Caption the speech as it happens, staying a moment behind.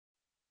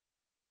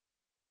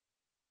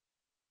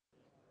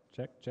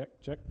Check, check,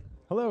 check.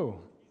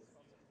 Hello.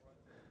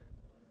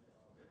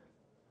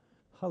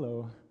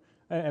 Hello.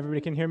 Everybody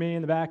can hear me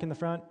in the back, in the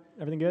front?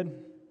 Everything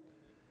good?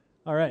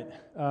 All right,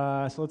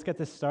 so let's get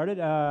this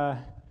started.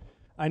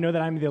 I know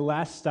that I'm the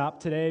last stop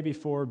today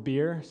before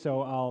beer,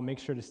 so I'll make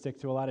sure to stick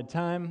to allotted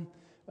time,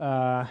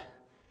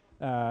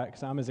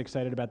 because I'm as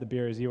excited about the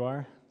beer as you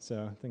are,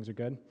 so things are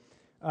good.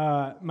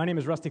 My name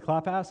is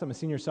Klophaus. I'm a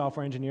senior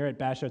software engineer at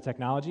bbuzz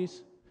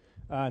Technologies.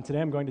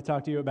 Today I'm going to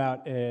talk to you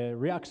about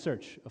Riak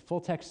Search, a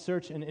full-text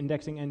search and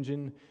indexing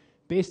engine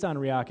based on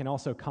Riak and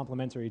also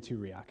complementary to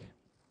Riak.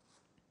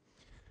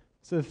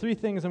 So the three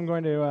things I'm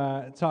going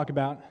to talk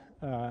about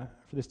for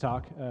this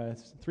talk,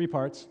 it's three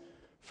parts.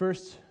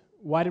 First,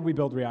 why did we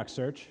build Riak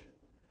Search?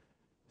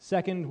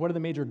 Second, what are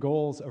the major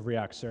goals of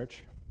Riak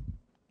Search?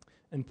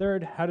 And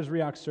third, how does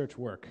Riak Search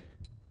work?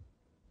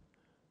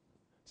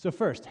 So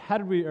first,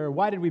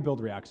 why did we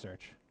build Riak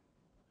Search?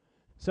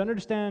 So to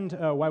understand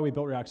why we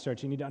built Riak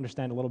Search, you need to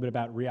understand a little bit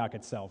about Riak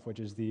itself, which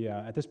is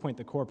at this point,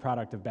 the core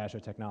product of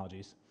bbuzz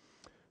Technologies.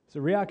 So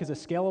Riak is a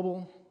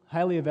scalable,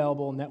 highly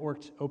available,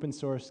 networked, open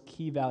source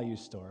key value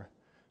store.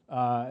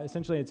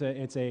 Essentially,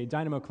 it's a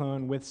Dynamo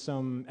clone with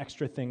some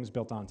extra things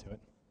built onto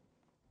it.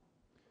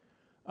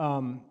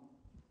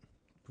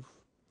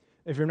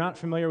 If you're not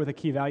familiar with a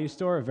key value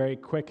store, a very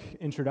quick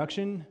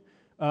introduction,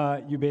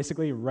 you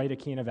basically write a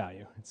key and a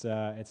value.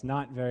 It's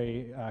not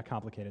very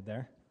complicated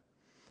there.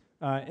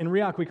 In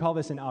Riak, we call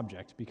this an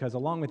object, because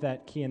along with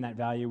that key and that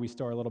value, we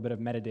store a little bit of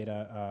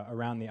metadata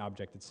around the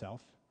object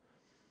itself.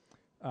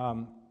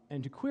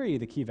 And to query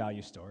the key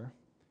value store,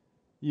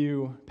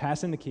 you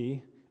pass in the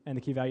key, and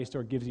the key value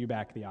store gives you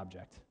back the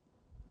object.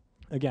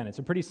 Again, it's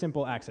a pretty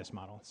simple access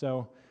model.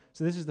 So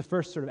this is the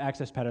first sort of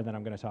access pattern that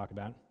I'm going to talk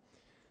about.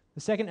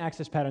 The second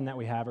access pattern that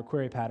we have, or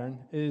query pattern,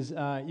 is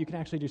you can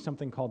actually do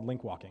something called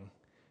link walking.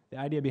 The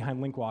idea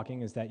behind link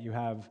walking is that you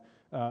have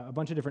a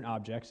bunch of different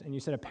objects, and you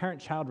set a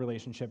parent-child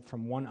relationship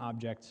from one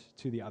object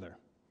to the other.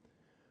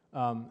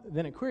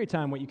 Then at query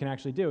time, what you can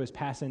actually do is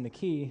pass in the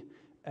key,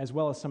 as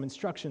well as some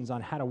instructions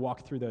on how to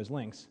walk through those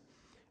links.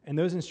 And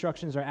those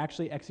instructions are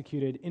actually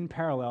executed in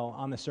parallel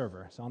on the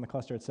server, so on the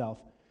cluster itself.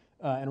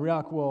 And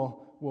Riak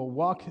will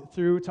walk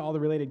through to all the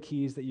related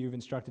keys that you've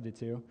instructed it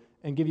to,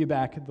 and give you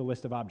back the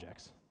list of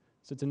objects.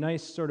 So it's a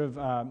nice sort of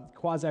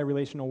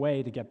quasi-relational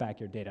way to get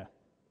back your data.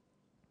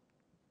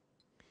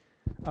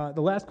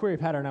 The last query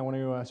pattern I want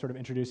to sort of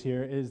introduce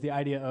here is the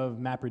idea of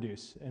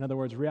MapReduce. In other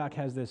words, Riak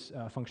has this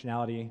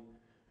functionality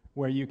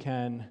where you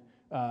can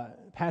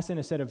pass in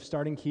a set of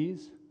starting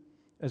keys,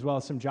 as well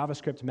as some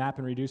JavaScript map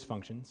and reduce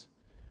functions.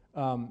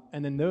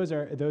 And then those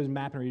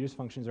map and reduce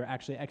functions are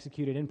actually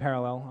executed in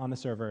parallel on the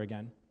server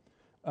again.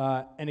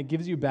 And it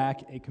gives you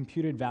back a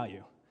computed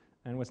value.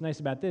 And what's nice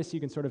about this, you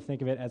can sort of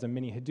think of it as a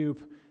mini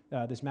Hadoop.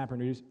 This map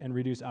and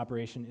reduce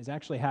operation is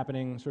actually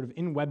happening sort of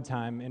in web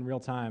time, in real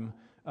time,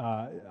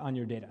 on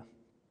your data.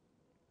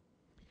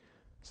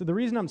 So the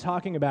reason I'm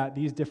talking about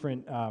these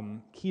different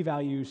key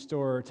value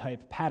store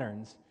type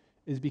patterns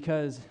is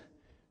because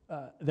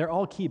they're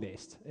all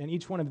key-based. And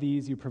each one of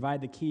these, you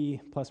provide the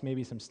key plus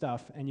maybe some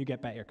stuff, and you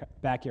get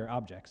back your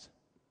objects.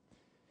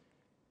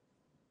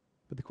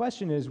 But the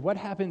question is, what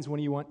happens when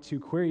you want to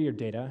query your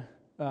data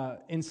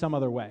in some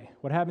other way?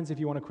 What happens if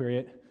you want to query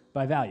it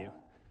by value?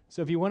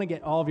 So if you want to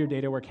get all of your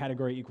data where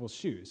category equals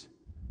shoes,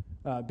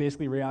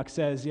 basically Riak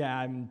says, yeah,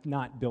 I'm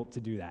not built to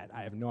do that.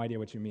 I have no idea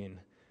what you mean.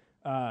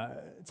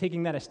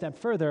 Taking that a step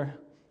further,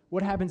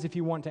 what happens if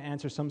you want to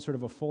answer some sort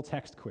of a full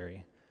text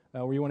query,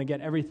 where you want to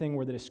get everything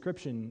where the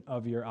description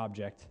of your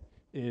object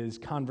is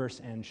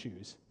Converse and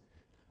shoes?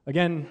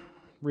 Again,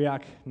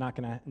 Riak not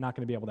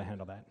gonna be able to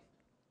handle that.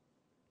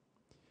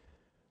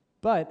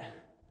 But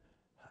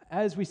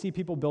as we see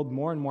people build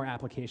more and more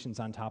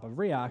applications on top of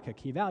Riak, a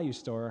key value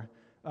store,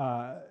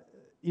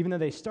 even though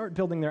they start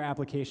building their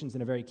applications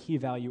in a very key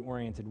value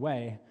oriented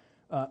way,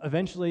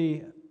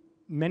 eventually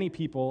many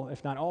people,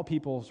 if not all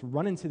people,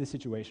 run into the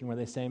situation where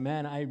they say,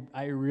 man,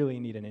 I really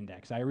need an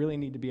index. I really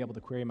need to be able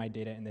to query my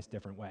data in this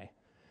different way.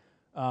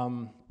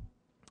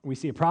 We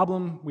see a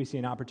problem, we see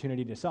an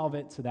opportunity to solve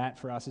it, so that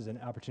for us is an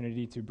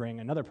opportunity to bring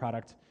another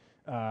product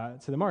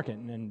to the market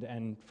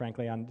and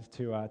frankly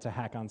to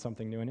hack on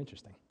something new and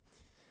interesting.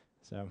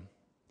 So,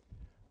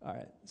 all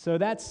right, so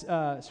that's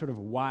sort of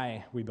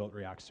why we built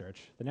Riak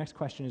Search. The next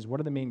question is, what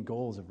are the main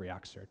goals of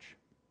Riak Search?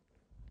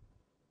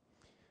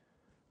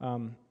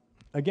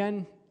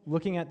 Again,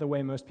 looking at the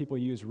way most people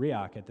use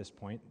Riak at this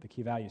point, the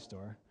key value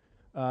store,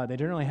 they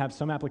generally have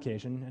some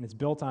application, and it's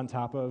built on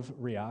top of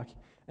Riak,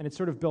 and it's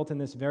sort of built in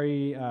this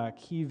very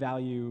key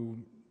value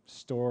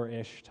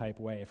store-ish type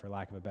way, for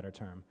lack of a better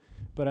term.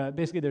 But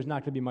basically, there's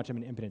not going to be much of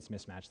an impedance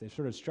mismatch. They've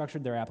sort of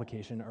structured their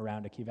application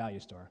around a key value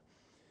store.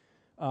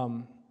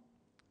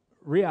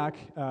 Riak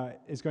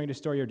is going to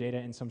store your data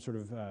in some sort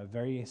of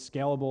very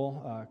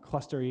scalable,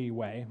 clustery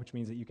way, which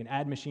means that you can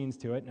add machines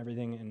to it and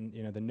everything,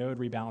 and the node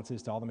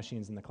rebalances to all the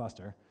machines in the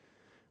cluster.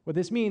 What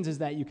this means is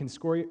that you can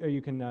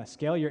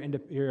scale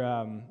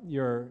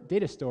your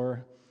data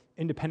store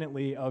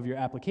independently of your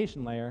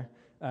application layer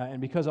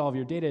And because all of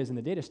your data is in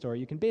the data store,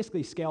 you can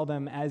basically scale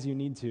them as you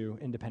need to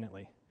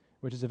independently,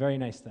 which is a very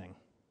nice thing.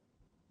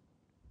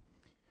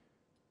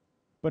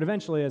 But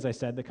eventually, as I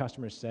said, the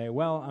customers say,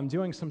 well, I'm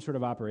doing some sort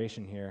of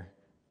operation here,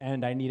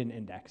 and I need an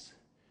index.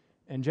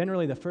 And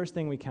generally, the first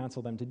thing we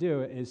counsel them to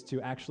do is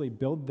to actually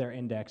build their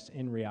index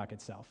in Riak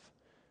itself.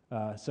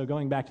 So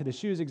going back to the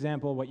shoes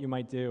example, what you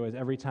might do is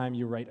every time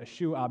you write a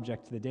shoe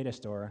object to the data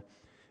store,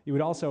 you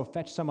would also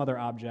fetch some other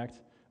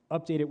object,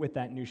 update it with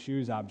that new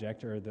shoes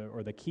object, or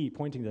the key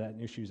pointing to that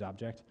new shoes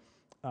object,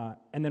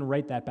 and then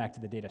write that back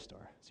to the data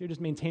store. So you're just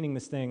maintaining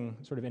this thing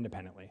sort of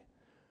independently.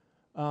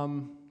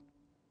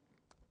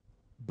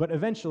 But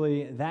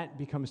eventually, that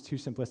becomes too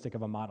simplistic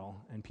of a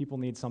model, and people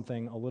need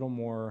something a little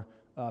more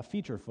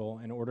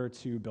featureful in order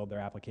to build their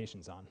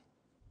applications on.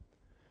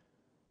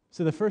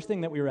 So the first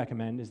thing that we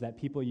recommend is that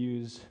people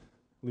use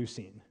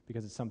Lucene,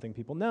 because it's something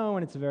people know,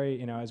 and it's a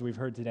very, as we've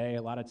heard today,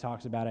 a lot of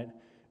talks about it,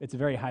 it's a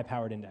very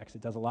high-powered index.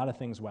 It does a lot of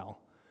things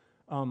well.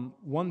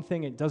 One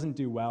thing it doesn't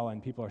do well,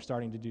 and people are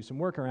starting to do some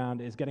work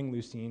around, is getting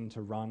Lucene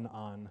to run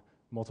on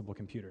multiple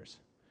computers.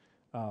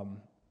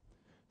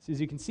 So as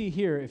you can see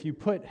here, if you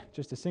put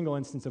just a single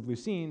instance of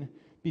Lucene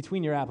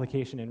between your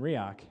application and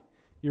Riak,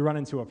 you run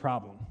into a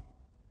problem.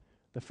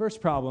 The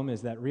first problem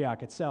is that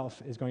Riak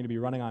itself is going to be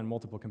running on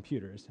multiple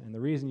computers. And the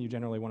reason you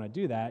generally want to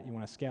do that, you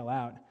want to scale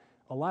out,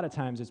 a lot of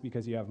times it's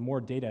because you have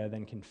more data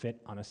than can fit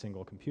on a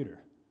single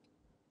computer.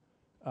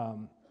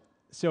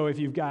 So if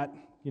you've got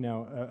a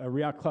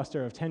Riak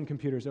cluster of 10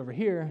 computers over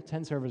here,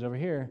 10 servers over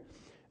here,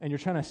 and you're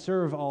trying to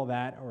serve all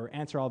that or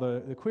answer all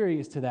the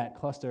queries to that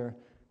cluster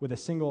with a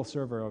single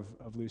server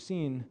of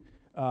Lucene,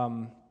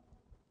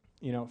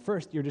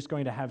 first you're just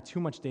going to have too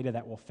much data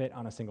that will fit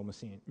on a single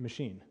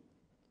machine.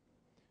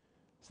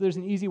 So there's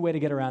an easy way to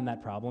get around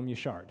that problem. You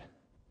shard.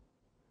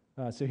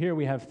 So here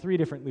we have 3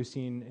 different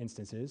Lucene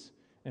instances,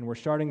 and we're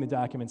sharding the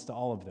documents to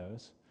all of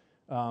those.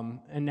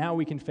 And now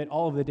we can fit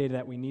all of the data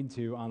that we need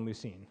to on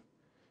Lucene,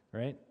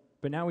 right?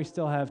 But now we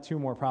still have 2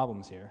 more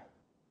problems here.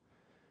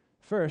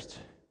 First,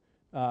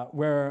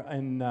 where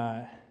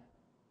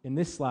in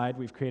this slide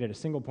we've created a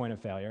single point of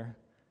failure.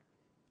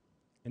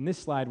 In this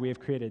slide we have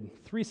created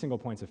 3 single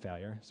points of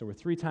failure, so we're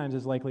 3 times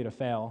as likely to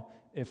fail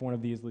if one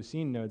of these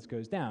Lucene nodes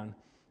goes down,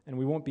 and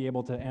we won't be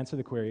able to answer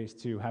the queries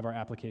to have our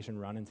application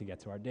run and to get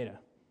to our data.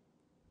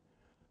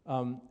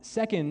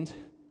 Second,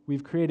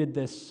 we've created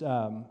this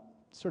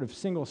sort of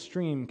single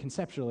stream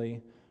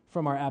conceptually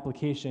from our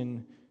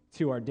application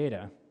to our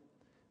data.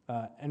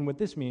 And what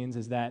this means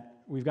is that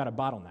we've got a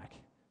bottleneck.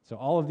 So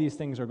all of these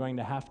things are going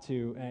to have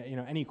to,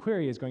 any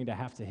query is going to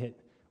have to hit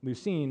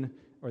Lucene,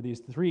 or these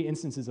 3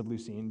 instances of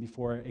Lucene,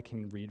 before it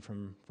can read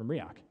from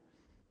Riak.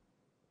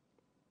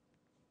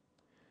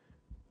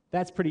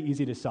 That's pretty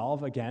easy to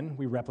solve. Again,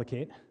 we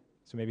replicate,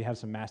 so maybe have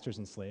some masters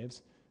and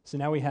slaves. So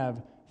now we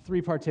have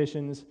 3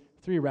 partitions,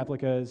 3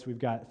 replicas. We've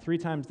got 3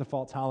 times the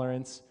fault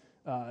tolerance,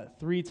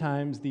 3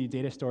 times the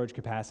data storage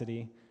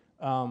capacity.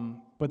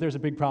 But there's a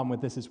big problem with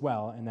this as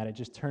well, in that it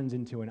just turns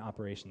into an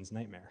operations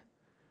nightmare.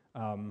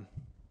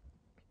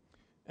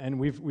 And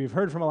we've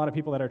heard from a lot of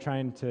people that are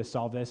trying to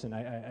solve this, and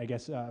I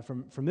guess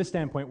from this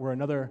standpoint, we're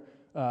another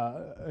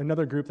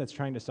group that's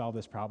trying to solve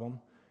this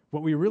problem.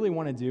 What we really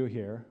want to do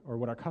here, or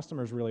what our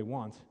customers really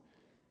want,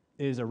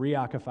 is a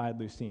Riakified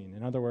Lucene.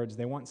 In other words,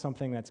 they want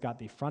something that's got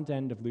the front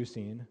end of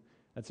Lucene,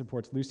 that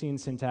supports Lucene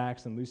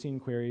syntax and Lucene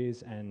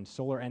queries and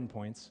Solr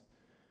endpoints,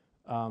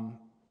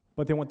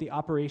 but they want the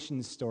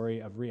operations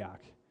story of Riak.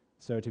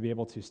 So to be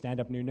able to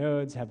stand up new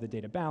nodes, have the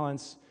data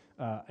balance,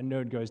 a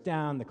node goes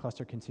down, the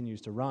cluster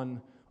continues to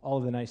run, all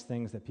of the nice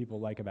things that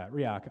people like about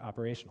Riak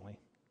operationally.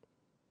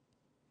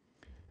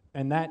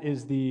 And that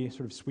is the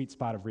sort of sweet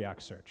spot of Riak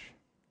Search.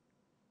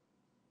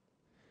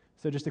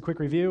 So just a quick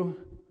review.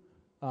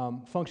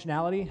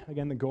 Functionality,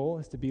 again, the goal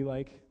is to be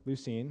like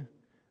Lucene,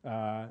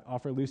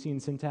 offer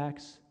Lucene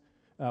syntax.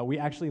 We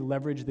actually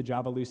leverage the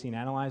Java Lucene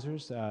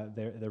analyzers.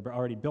 They're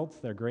already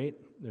built, they're great.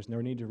 There's no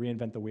need to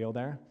reinvent the wheel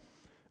there.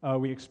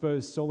 We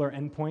expose Solr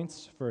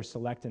endpoints for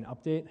select and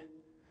update.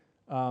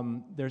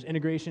 There's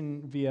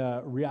integration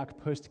via Riak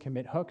post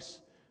commit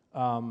hooks.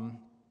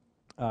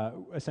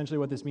 Essentially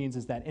what this means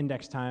is that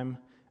index time,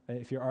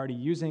 if you're already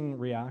using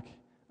Riak,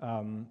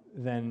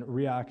 then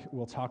Riak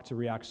will talk to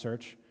Riak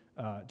Search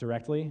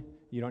directly.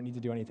 You don't need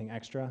to do anything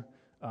extra.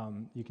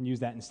 You can use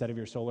that instead of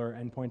your Solr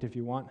endpoint if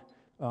you want.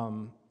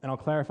 And I'll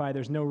clarify,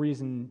 there's no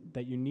reason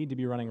that you need to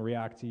be running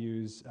Riak to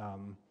use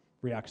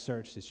Riak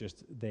Search. It's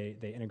just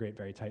they integrate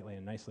very tightly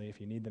and nicely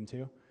if you need them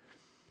to.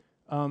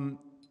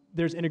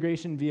 There's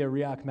integration via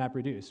Riak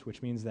MapReduce,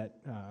 which means that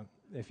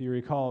if you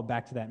recall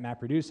back to that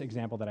MapReduce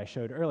example that I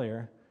showed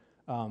earlier,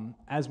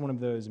 as one of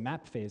those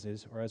map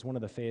phases, or as one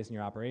of the phases in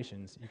your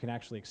operations, you can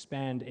actually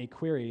expand a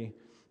query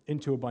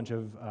into a bunch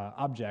of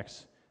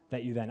objects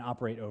that you then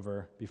operate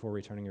over before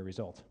returning a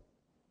result.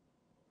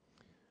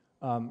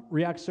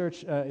 Riak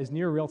Search is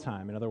near real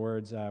time. In other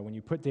words, when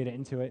you put data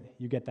into it,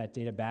 you get that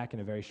data back in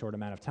a very short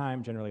amount of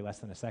time, generally less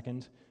than a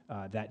second.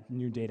 That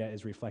new data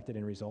is reflected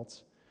in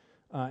results.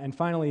 And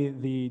finally,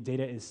 the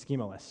data is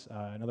schemaless.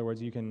 In other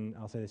words,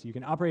 I'll say this, you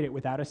can operate it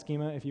without a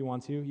schema if you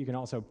want to. You can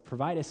also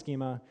provide a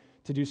schema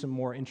to do some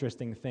more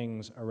interesting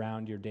things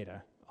around your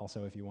data,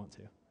 also if you want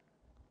to.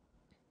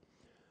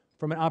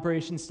 From an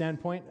operations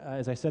standpoint,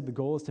 as I said, the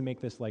goal is to make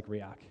this like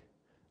Riak.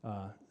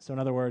 So in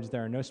other words,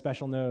 there are no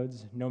special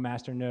nodes, no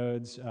master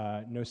nodes,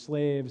 no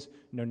slaves,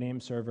 no name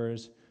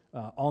servers.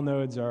 All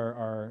nodes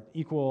are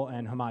equal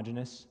and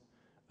homogeneous,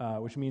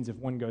 which means if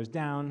one goes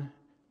down,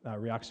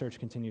 Riak Search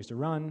continues to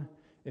run.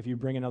 If you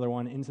bring another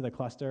one into the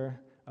cluster,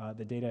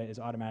 the data is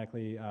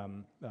automatically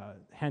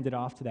handed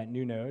off to that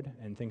new node,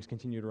 and things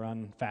continue to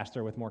run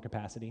faster with more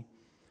capacity.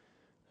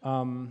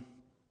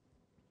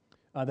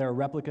 There are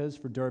replicas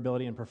for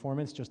durability and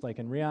performance, just like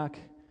in Riak.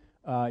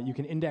 You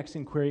can index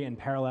and query in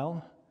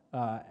parallel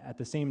at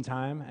the same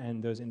time,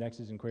 and those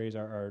indexes and queries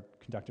are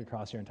conducted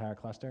across your entire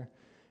cluster.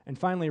 And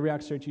finally,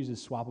 Riak Search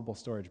uses swappable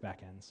storage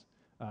backends.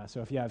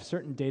 So if you have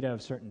certain data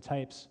of certain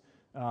types,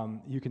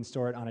 you can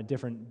store it on a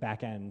different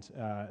backend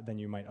than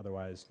you might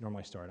otherwise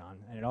normally store it on.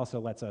 And it also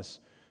lets us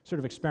sort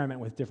of experiment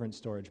with different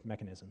storage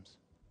mechanisms.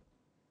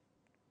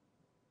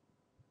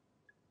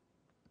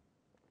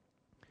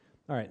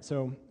 All right,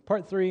 so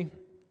part 3,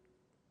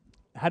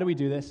 how do we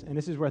do this? And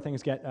this is where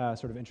things get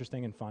sort of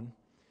interesting and fun.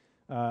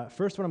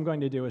 First, what I'm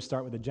going to do is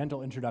start with a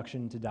gentle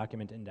introduction to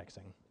document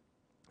indexing.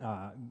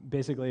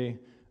 Basically,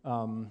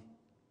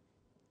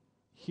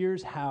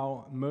 here's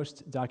how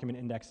most document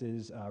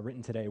indexes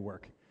written today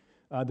work.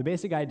 The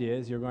basic idea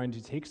is you're going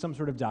to take some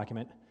sort of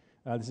document.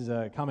 This is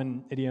a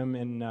common idiom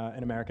in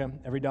America.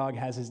 Every dog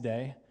has his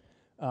day.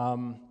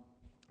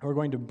 We're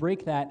going to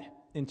break that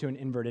into an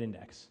inverted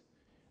index.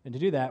 And to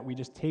do that,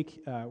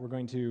 we're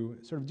going to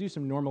sort of do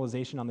some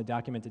normalization on the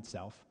document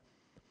itself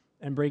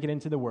and break it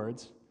into the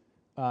words.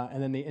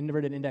 And then the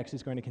inverted index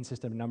is going to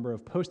consist of a number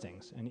of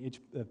postings. And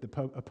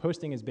a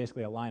posting is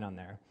basically a line on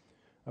there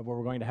where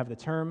we're going to have the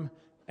term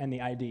and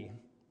the ID.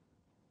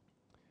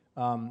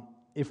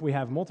 If we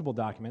have multiple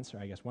documents, or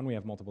I guess when we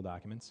have multiple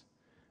documents,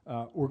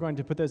 we're going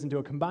to put those into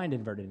a combined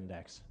inverted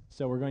index.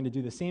 So we're going to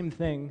do the same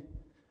thing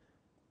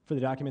for the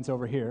documents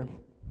over here,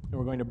 and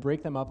we're going to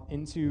break them up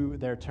into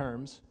their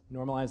terms,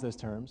 normalize those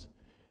terms,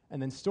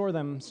 and then store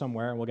them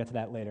somewhere, and we'll get to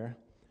that later,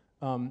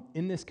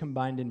 in this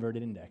combined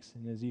inverted index.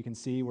 And as you can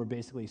see, we're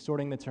basically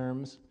sorting the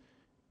terms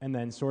and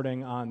then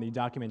sorting on the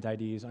document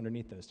IDs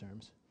underneath those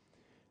terms.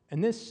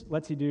 And this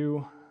lets you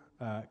do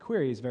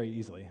queries very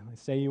easily.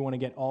 Say you want to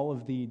get all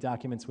of the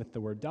documents with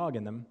the word dog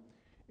in them.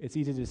 It's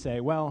easy to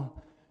say,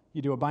 well,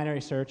 you do a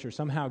binary search or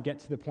somehow get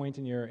to the point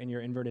in your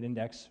inverted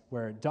index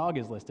where dog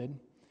is listed,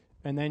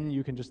 and then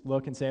you can just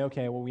look and say,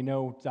 okay, well, we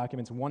know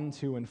documents 1,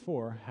 2, and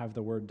 4 have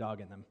the word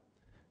dog in them.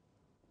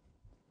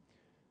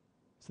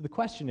 So the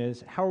question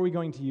is, how are we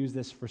going to use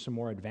this for some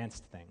more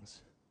advanced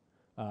things?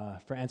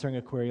 For answering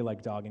a query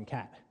like dog and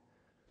cat.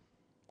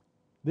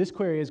 This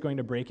query is going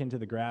to break into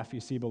the graph you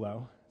see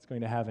below. It's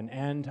going to have an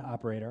AND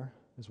operator,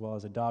 as well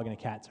as a dog and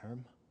a cat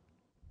term.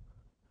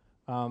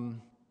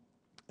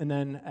 And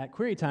then at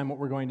query time, what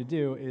we're going to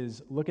do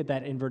is look at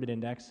that inverted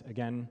index.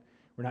 Again,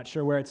 we're not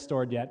sure where it's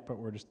stored yet, but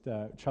we're just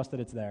trust that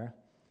it's there.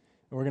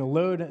 And we're going to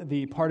load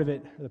the part of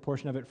it, or the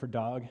portion of it for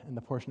dog, and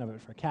the portion of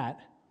it for cat.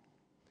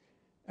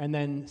 And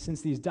then,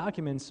 since these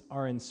documents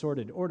are in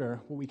sorted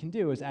order, what we can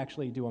do is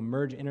actually do a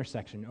merge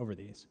intersection over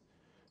these.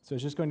 So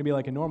it's just going to be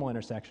like a normal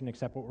intersection,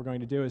 except what we're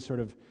going to do is sort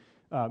of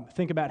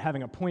think about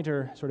having a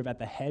pointer sort of at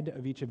the head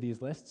of each of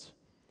these lists,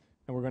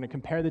 and we're going to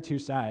compare the two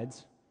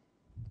sides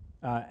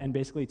and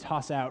basically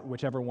toss out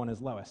whichever one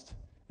is lowest.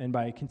 And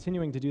by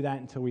continuing to do that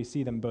until we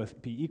see them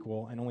both be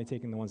equal and only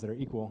taking the ones that are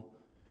equal,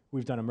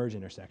 we've done a merge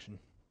intersection.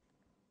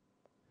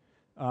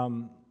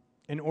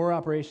 An OR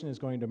operation is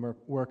going to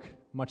work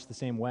much the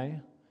same way.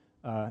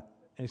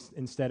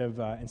 Instead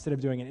of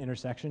doing an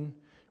intersection,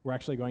 we're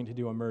actually going to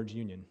do a merge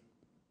union.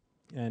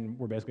 And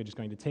we're basically just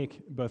going to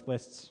take both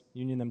lists,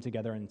 union them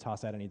together, and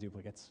toss out any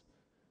duplicates.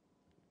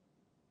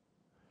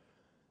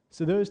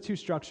 So those two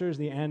structures,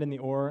 the AND and the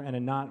OR, and a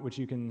NOT, which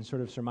you can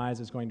sort of surmise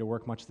is going to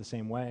work much the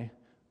same way,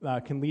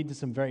 can lead to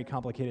some very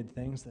complicated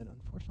things that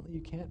unfortunately you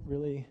can't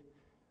really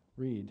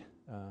read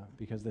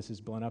because this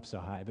is blown up so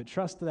high. But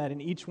trust that in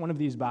each one of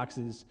these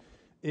boxes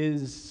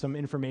is some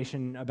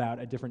information about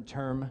a different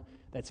term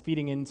that's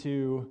feeding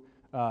into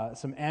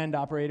some AND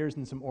operators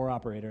and some OR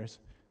operators.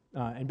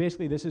 And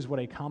basically, this is what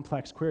a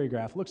complex query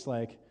graph looks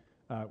like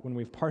when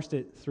we've parsed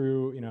it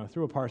through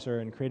a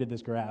parser and created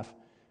this graph.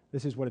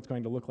 This is what it's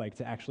going to look like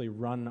to actually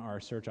run our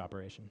search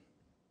operation.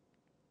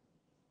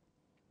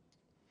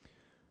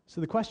 So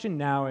the question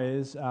now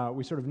is,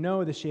 we sort of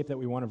know the shape that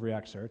we want of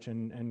Riak Search,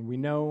 and we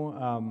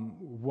know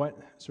what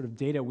sort of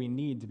data we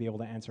need to be able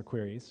to answer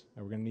queries.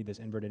 We're going to need this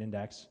inverted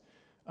index.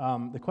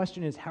 The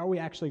question is, how are we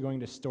actually going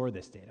to store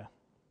this data?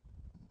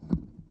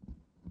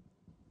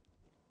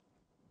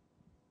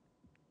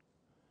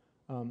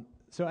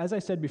 So as I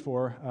said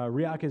before,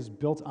 Riak is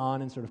built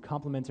on and sort of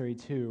complementary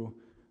to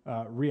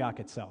Riak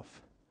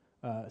itself.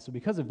 So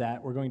because of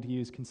that, we're going to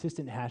use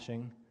consistent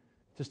hashing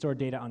to store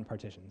data on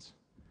partitions.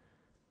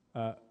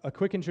 A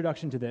quick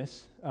introduction to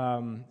this.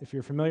 If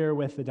you're familiar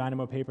with the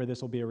Dynamo paper,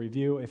 this will be a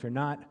review. If you're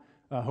not,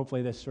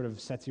 hopefully this sort of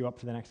sets you up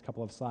for the next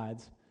couple of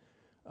slides.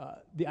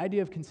 The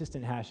idea of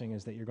consistent hashing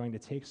is that you're going to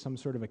take some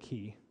sort of a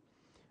key,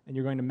 and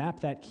you're going to map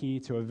that key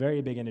to a very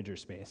big integer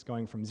space,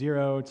 going from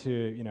 0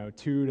 to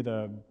 2 to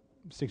the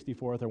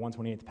 64th or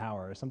 128th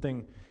power, or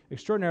something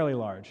extraordinarily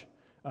large.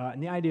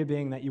 And the idea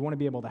being that you want to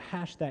be able to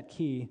hash that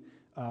key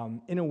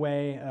in a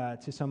way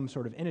to some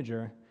sort of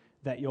integer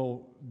that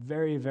you'll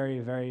very, very,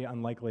 very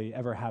unlikely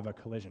ever have a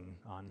collision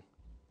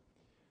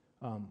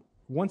on.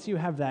 Once you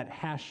have that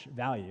hash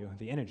value,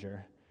 the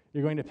integer,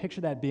 you're going to picture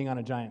that being on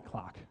a giant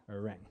clock or a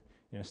ring,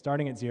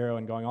 starting at 0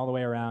 and going all the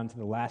way around to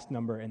the last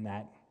number in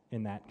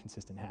that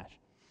consistent hash.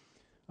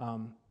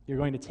 You're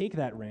going to take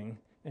that ring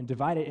and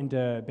divide it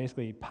into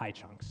basically pie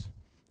chunks.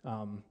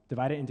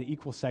 Divide it into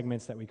equal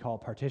segments that we call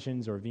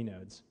partitions or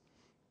vnodes.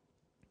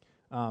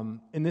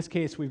 In this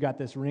case, we've got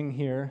this ring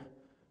here.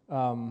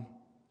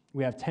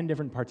 We have 10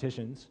 different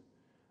partitions,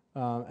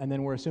 and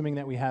then we're assuming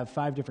that we have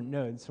 5 different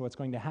nodes, so what's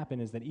going to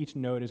happen is that each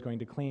node is going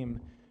to claim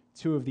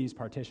 2 of these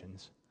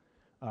partitions.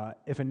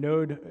 If a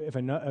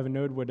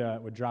node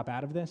would drop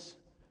out of this,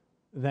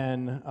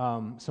 then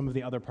some of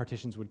the other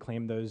partitions would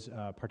claim those,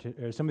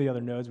 some of the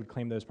other nodes would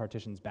claim those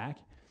partitions back.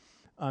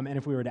 And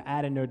if we were to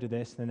add a node to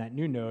this, then that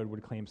new node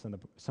would claim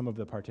some of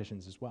the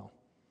partitions as well.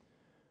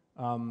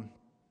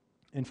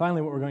 And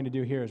finally, what we're going to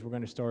do here is we're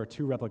going to store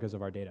 2 replicas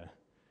of our data.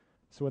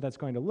 So what that's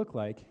going to look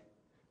like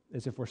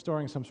is if we're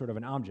storing some sort of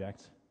an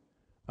object,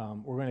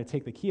 we're going to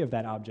take the key of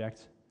that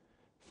object,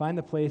 find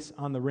the place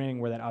on the ring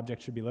where that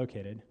object should be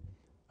located,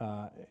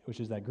 which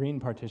is that green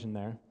partition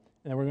there,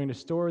 and then we're going to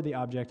store the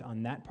object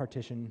on that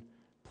partition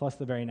plus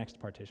the very next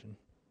partition.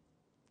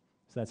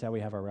 So that's how we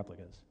have our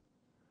replicas.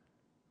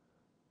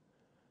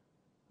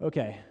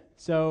 Okay,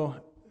 so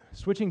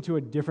switching to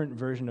a different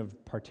version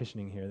of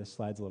partitioning here. This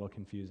slide's a little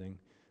confusing.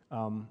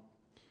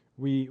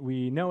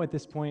 We know at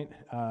this point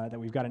that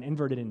we've got an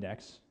inverted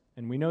index,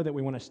 and we know that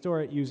we want to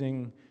store it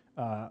using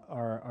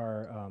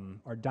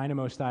our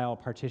Dynamo-style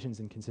partitions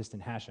and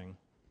consistent hashing.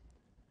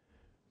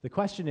 The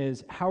question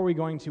is, how are we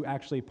going to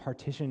actually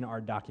partition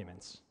our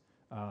documents?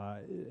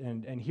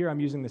 And here I'm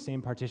using the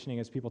same partitioning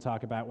as people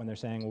talk about when they're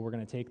saying, well, we're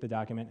going to take the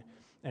document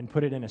and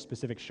put it in a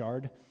specific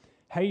shard.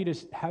 How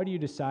do you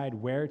decide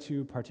where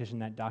to partition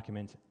that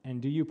document? And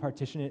do you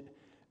partition it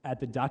at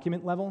the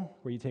document level,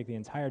 where you take the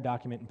entire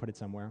document and put it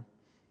somewhere?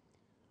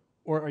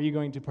 Or are you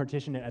going to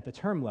partition it at the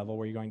term level,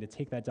 where you're going to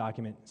take that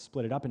document,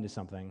 split it up into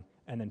something,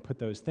 and then put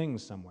those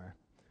things somewhere?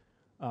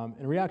 And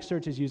Riak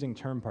Search is using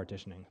term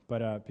partitioning.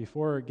 But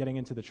before getting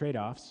into the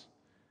trade-offs,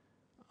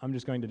 I'm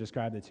just going to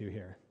describe the two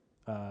here.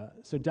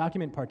 So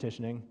document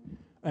partitioning,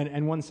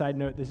 and one side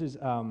note, this is,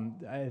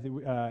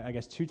 I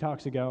guess 2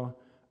 talks ago,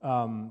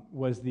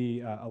 was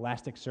the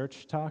Elastic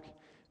Search talk.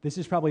 This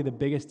is probably the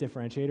biggest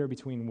differentiator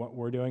between what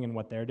we're doing and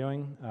what they're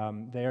doing.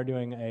 They are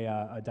doing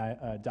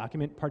a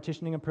document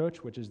partitioning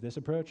approach, which is this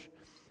approach.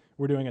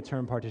 We're doing a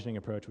term partitioning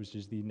approach, which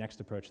is the next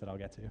approach that I'll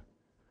get to.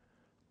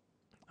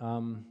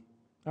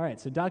 All right,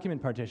 so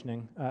document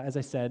partitioning, as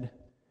I said,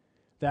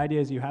 the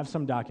idea is you have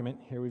some document.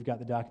 Here we've got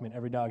the document,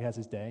 Every Dog Has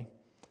His Day.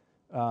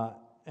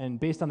 And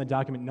based on the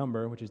document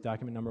number, which is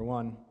document number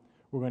 1,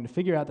 we're going to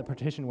figure out the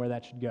partition where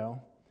that should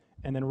go,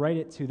 and then write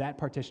it to that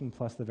partition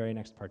plus the very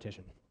next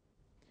partition.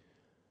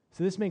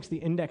 So this makes the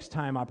index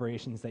time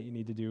operations that you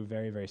need to do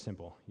very, very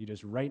simple. You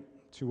just write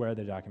to where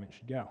the document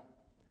should go.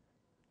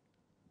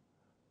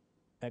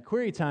 At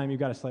query time, you've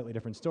got a slightly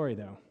different story,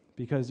 though,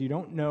 because you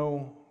don't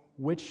know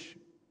which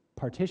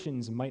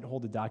partitions might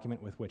hold a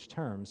document with which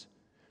terms.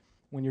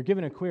 When you're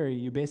given a query,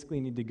 you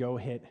basically need to go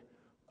hit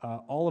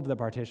all of the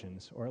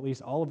partitions, or at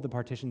least all of the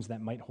partitions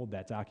that might hold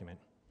that document.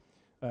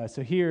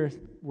 So here,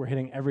 we're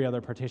hitting every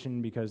other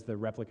partition because the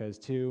replica is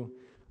 2.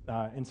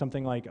 In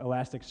something like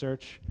Elastic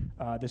Search,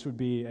 this would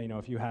be,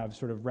 if you have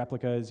sort of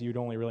replicas, you'd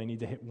only really need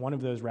to hit one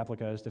of those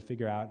replicas to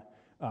figure out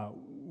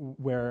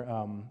where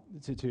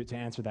to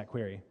answer that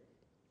query.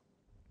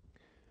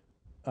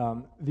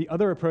 The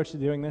other approach to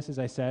doing this, as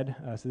I said,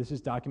 so this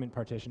is document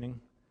partitioning.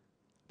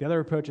 The other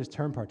approach is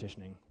term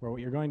partitioning, where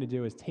what you're going to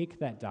do is take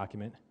that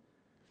document,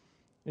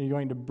 and you're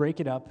going to break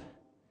it up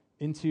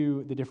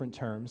into the different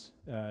terms,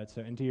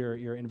 so into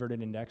your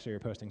inverted index or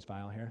your postings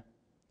file here.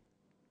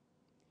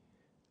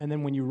 And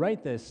then when you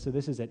write this, so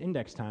this is at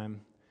index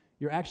time,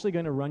 you're actually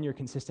going to run your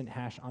consistent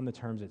hash on the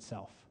terms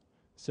itself.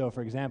 So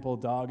for example,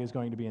 dog is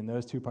going to be in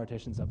those 2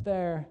 partitions up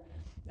there,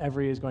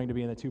 every is going to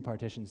be in the 2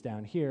 partitions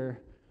down here,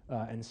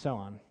 and so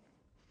on.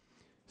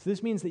 So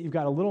this means that you've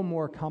got a little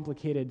more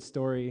complicated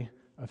story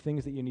of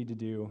things that you need to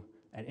do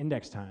at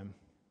index time.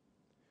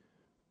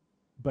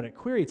 But at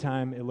query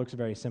time, it looks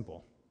very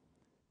simple.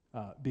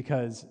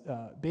 Because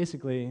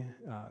basically,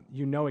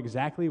 you know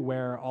exactly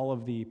where all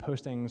of the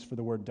postings for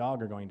the word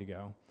dog are going to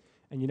go,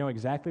 and you know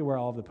exactly where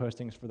all of the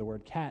postings for the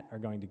word cat are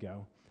going to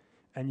go,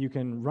 and you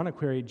can run a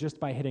query just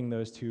by hitting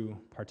those 2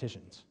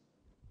 partitions.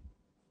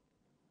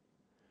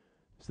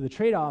 So the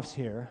trade-offs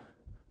here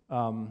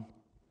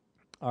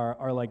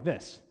are like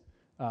this.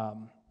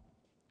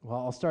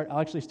 Well, I'll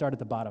actually start at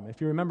the bottom. If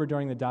you remember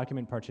during the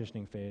document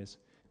partitioning phase,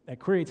 at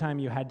query time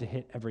you had to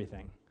hit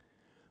everything.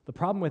 The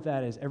problem with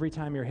that is every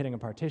time you're hitting a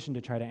partition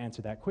to try to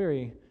answer that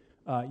query,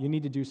 you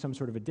need to do some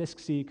sort of a disk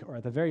seek, or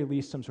at the very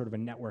least some sort of a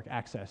network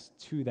access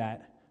to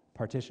that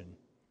partition.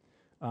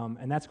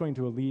 And that's going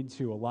to lead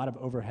to a lot of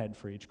overhead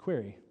for each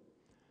query.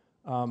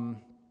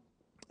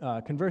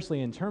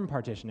 Conversely, in term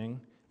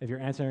partitioning, if you're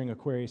answering a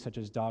query such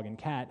as dog and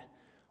cat,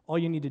 all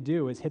you need to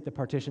do is hit the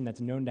partition that's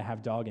known to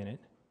have dog in it,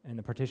 and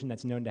the partition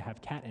that's known to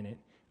have cat in it,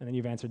 and then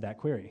you've answered that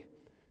query.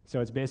 So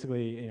it's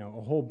basically a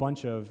whole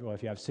bunch of, well,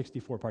 if you have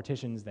 64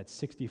 partitions, that's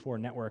 64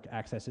 network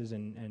accesses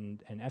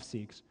and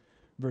fseeks,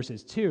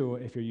 versus 2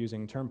 if you're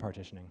using term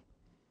partitioning.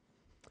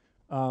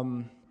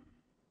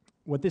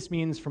 What this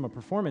means from a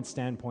performance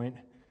standpoint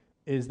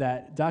is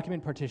that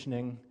document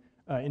partitioning,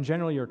 in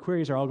general, your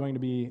queries are all going to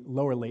be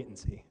lower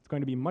latency. It's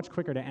going to be much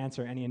quicker to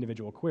answer any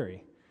individual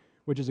query,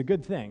 which is a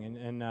good thing.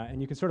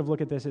 And you can sort of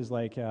look at this as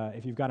like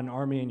if you've got an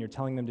army and you're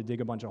telling them to dig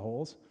a bunch of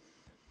holes.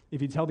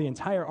 If you tell the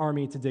entire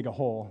army to dig a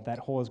hole, that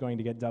hole is going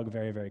to get dug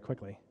very, very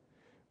quickly.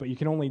 But you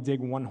can only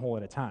dig one hole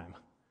at a time,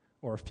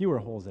 or fewer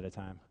holes at a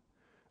time.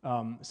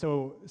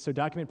 So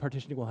document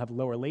partitioning will have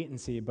lower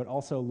latency, but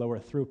also lower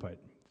throughput,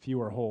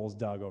 fewer holes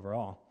dug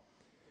overall.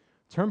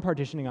 Term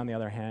partitioning, on the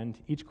other hand,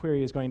 each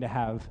query is going to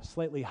have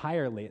slightly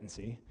higher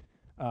latency,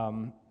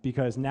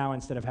 because now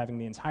instead of having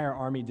the entire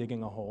army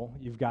digging a hole,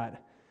 you've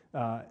got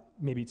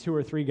maybe 2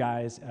 or 3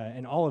 guys,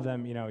 and all of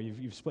them,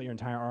 you've split your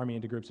entire army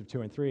into groups of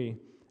 2 and 3,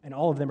 and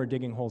all of them are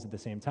digging holes at the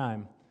same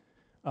time.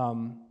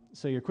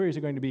 So your queries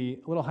are going to be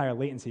a little higher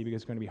latency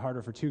because it's going to be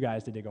harder for 2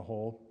 guys to dig a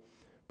hole.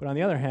 But on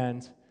the other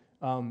hand,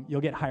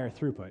 you'll get higher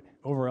throughput.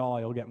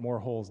 Overall, you'll get more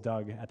holes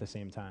dug at the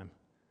same time.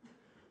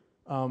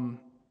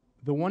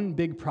 The one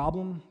big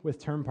problem with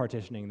term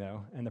partitioning,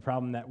 though, and the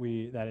problem that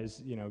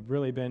has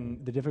really been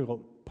the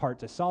difficult part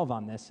to solve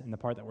on this, and the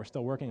part that we're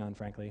still working on,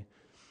 frankly,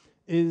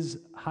 is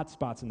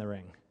hotspots in the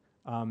ring.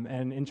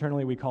 And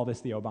internally, we call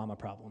this the Obama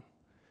problem.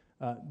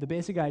 The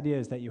basic idea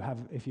is that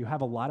if you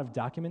have a lot of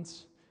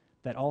documents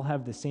that all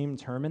have the same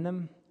term in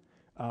them,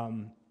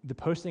 the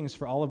postings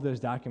for all of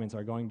those documents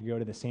are going to go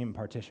to the same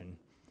partition.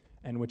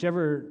 And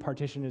whichever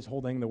partition is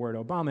holding the word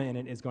Obama in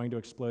it is going to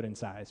explode in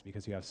size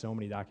because you have so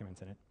many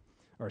documents in it,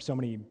 or so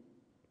many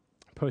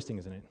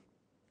postings in it.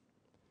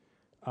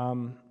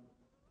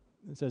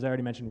 So as I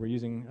already mentioned, we're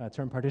using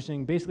term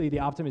partitioning. Basically, the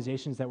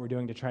optimizations that we're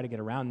doing to try to get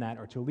around that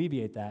or to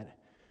alleviate that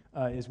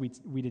is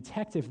we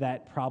detect if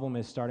that problem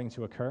is starting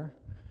to occur,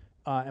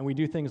 and we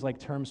do things like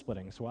term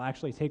splitting. So we'll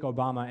actually take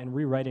Obama and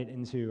rewrite it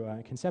into,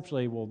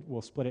 conceptually,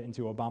 we'll split it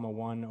into Obama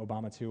 1,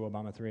 Obama 2,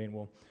 Obama 3, and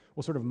we'll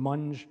sort of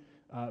munge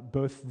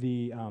both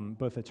the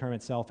term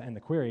itself and the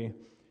query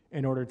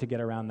in order to get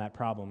around that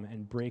problem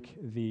and break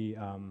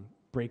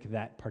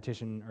that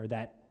partition or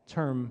that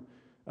term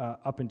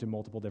up into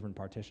multiple different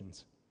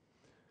partitions.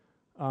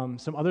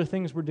 Some other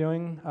things we're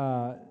doing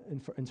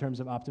in terms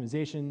of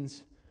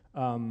optimizations,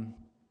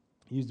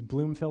 used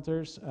Bloom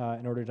filters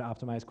in order to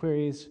optimize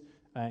queries,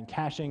 and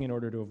caching in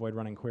order to avoid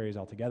running queries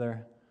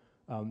altogether.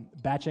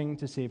 Batching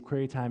to save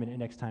query time and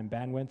index time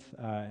bandwidth.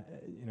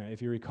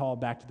 If you recall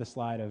back to the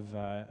slide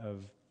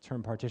of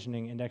term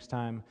partitioning index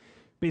time,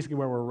 basically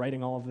where we're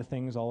writing all of the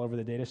things all over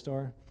the data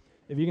store.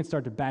 If you can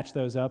start to batch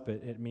those up,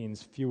 it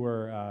means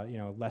fewer,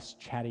 less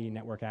chatty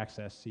network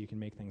access, so you can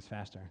make things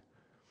faster.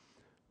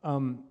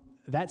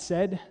 That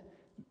said,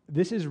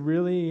 this is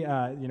really,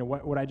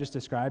 what I just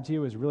described to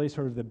you is really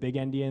sort of the big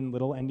endian,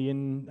 little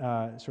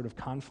endian sort of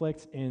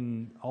conflict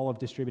in all of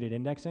distributed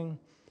indexing.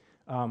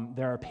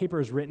 There are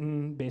papers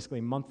written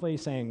basically monthly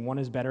saying one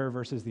is better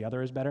versus the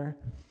other is better.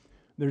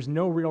 There's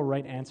no real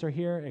right answer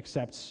here,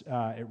 except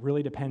it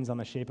really depends on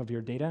the shape of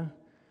your data.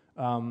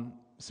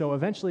 So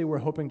eventually we're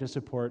hoping to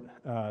support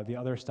the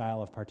other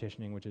style of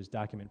partitioning, which is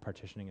document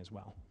partitioning as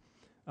well.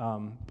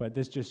 But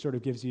this just sort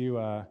of gives you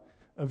a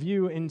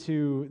view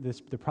into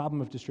the problem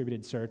of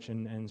distributed search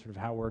and sort of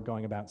how we're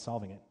going about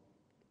solving it.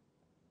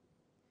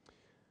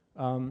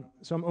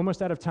 So I'm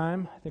almost out of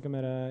time. I think I'm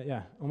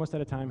at almost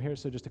out of time here,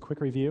 so just a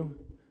quick review.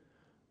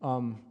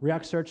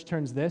 Riak Search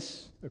turns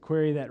a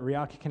query that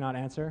Riak cannot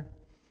answer,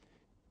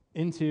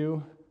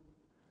 into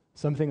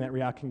something that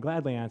Riak can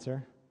gladly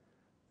answer.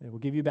 It will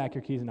give you back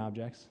your keys and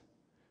objects,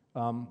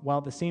 while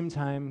at the same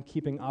time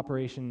keeping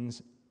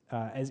operations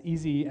as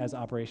easy as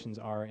operations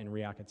are in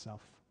Riak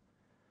itself.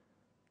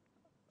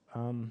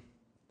 All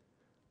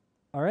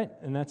right,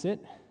 and that's it.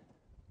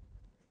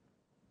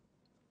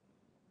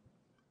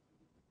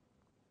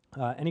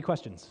 Any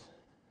questions?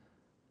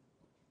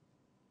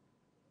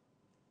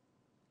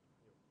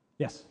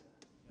 Yes?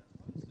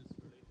 How is this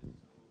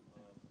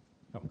related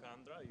to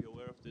Cassandra? Are you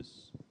aware of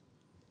this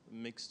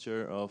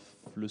mixture of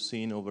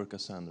Lucene over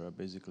Cassandra,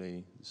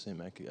 basically the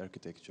same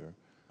architecture?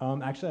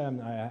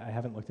 Actually, I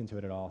haven't looked into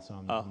it at all, so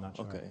I'm not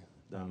sure. Okay,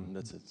 then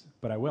that's it.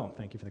 But I will.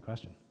 Thank you for the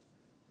question.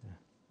 Yeah.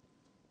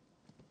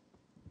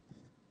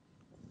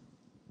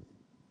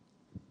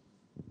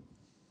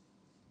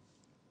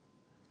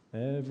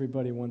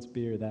 Everybody wants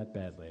beer that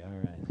badly. All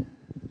right.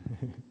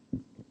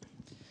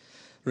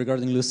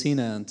 Regarding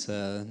Lucina and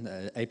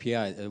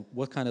API,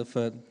 what kind of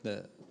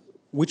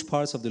which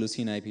parts of the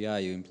Lucina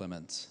API you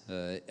implement,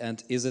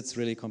 and is it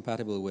really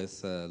compatible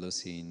with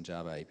Lucene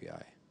Java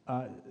API?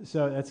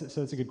 So that's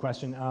a good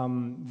question.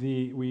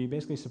 We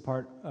basically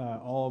support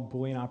all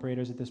Boolean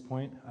operators at this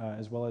point,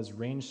 as well as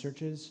range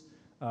searches,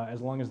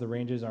 as long as the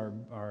ranges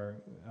are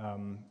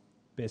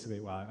basically,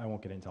 well, I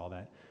won't get into all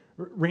that.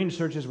 Range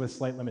searches with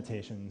slight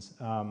limitations.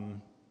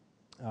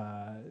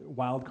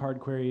 Wildcard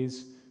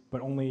queries,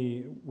 but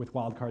only with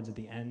wildcards at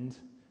the end,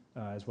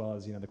 as well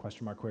as the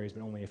question mark queries,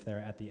 but only if they're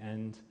at the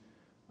end.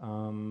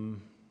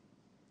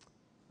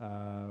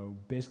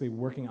 Basically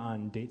working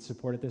on date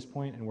support at this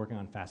point and working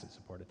on facet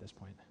support at this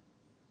point.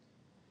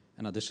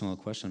 An additional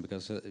question,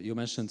 because you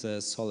mentioned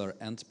Solr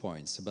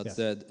endpoints, but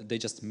yes. They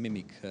just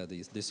mimic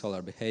the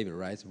Solr behavior,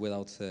 right,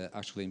 without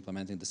actually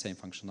implementing the same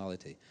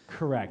functionality.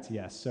 Correct,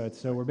 yes.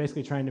 So we're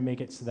basically trying to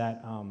make it so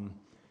that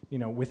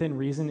within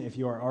reason, if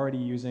you are already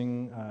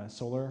using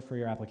Solr for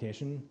your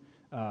application,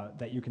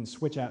 that you can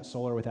switch out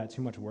Solr without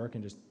too much work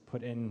and just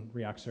put in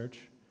Riak Search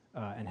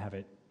and have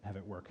it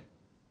work.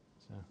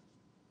 So,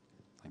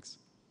 thanks.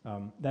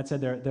 That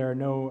said, there are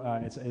no.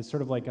 It's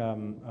sort of like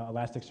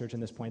Elasticsearch in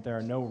this point. There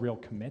are no real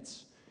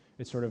commits.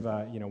 It's sort of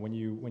when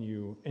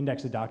you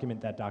index a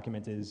document, that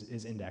document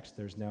is indexed.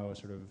 There's no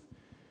sort of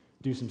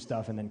do some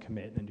stuff and then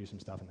commit, and then do some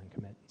stuff and then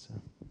commit. So.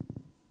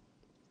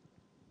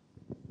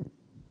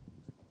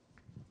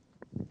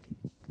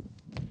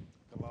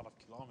 A lot of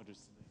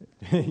kilometers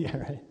today. Yeah,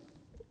 right.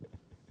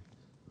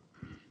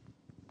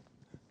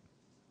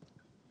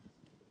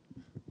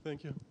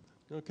 Thank you.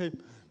 Okay,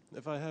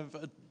 if I have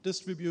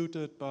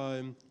distributed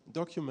by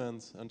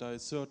documents and I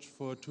search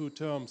for 2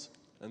 terms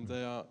and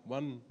they are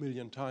 1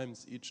 million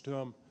times each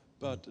term,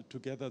 but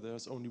together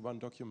there's only 1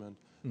 document,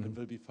 it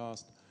will be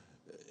fast.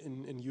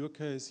 In your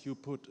case, you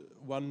put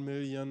 1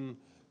 million.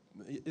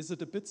 Is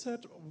it a bit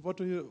set?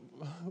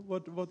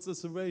 What's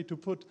this array to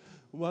put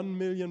 1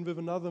 million with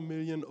another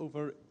million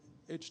over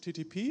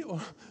HTTP, or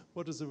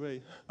what is the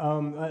way?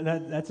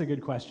 That's a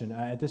good question.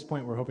 At this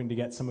point, we're hoping to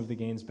get some of the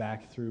gains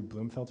back through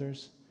Bloom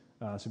filters.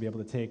 So be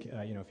able to take,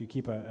 if you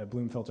keep a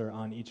Bloom filter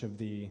on each of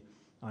the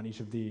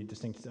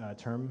distinct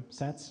term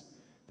sets,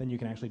 then you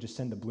can actually just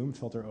send the Bloom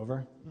filter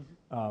over,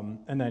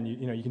 and then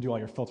you can do all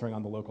your filtering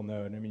on the local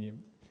node. I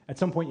mean, at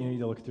some point you need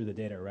to look through the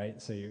data,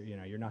 right? So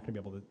you're not going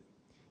to be able to,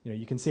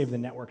 you can save the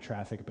network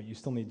traffic, but you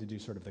still need to do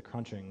sort of the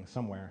crunching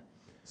somewhere.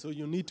 So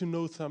you need to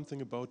know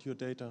something about your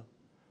data.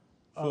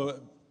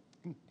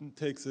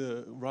 Takes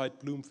a right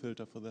Bloom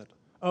filter for that.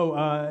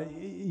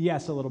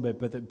 Yes, a little bit,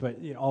 but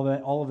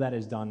all of that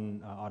is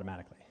done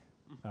automatically.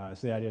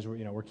 So the idea is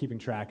we're keeping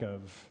track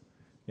of,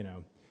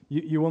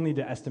 you will need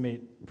to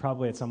estimate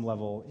probably at some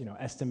level,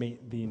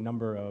 estimate the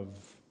number of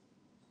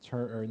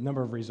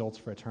results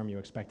for a term you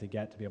expect to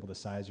get to be able to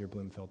size your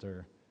Bloom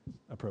filter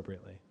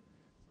appropriately.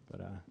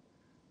 But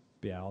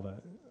yeah,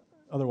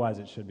 otherwise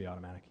it should be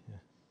automatic. Yeah.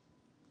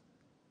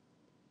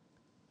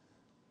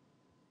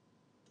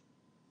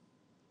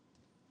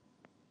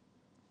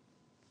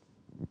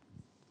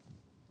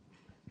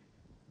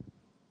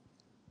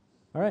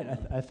 All right,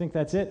 I think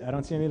that's it. I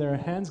don't see any other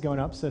hands going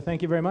up, so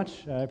thank you very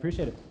much. I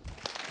appreciate it.